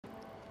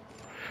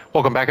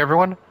Welcome back,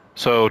 everyone.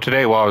 So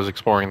today, while I was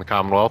exploring the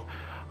Commonwealth,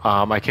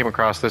 I came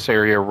across this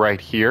area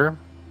right here.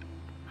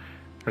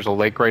 There's a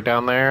lake right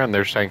down there, and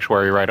there's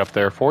sanctuary right up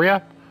there for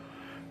you.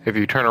 If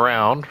you turn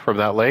around from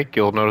that lake,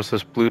 you'll notice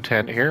this blue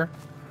tent here.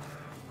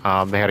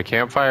 They had a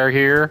campfire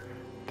here.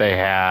 They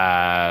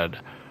had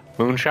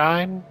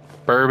moonshine,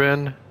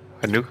 bourbon,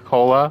 a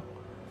Nuka-Cola,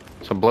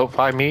 some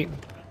bloatfly meat,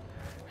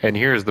 and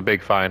here's the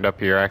big find up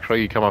here.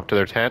 Actually, you come up to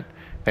their tent,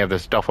 they have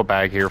this duffel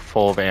bag here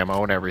full of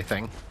ammo and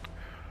everything.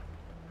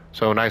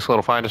 So nice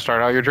little find to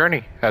start out your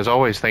journey. As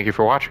always, thank you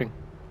for watching.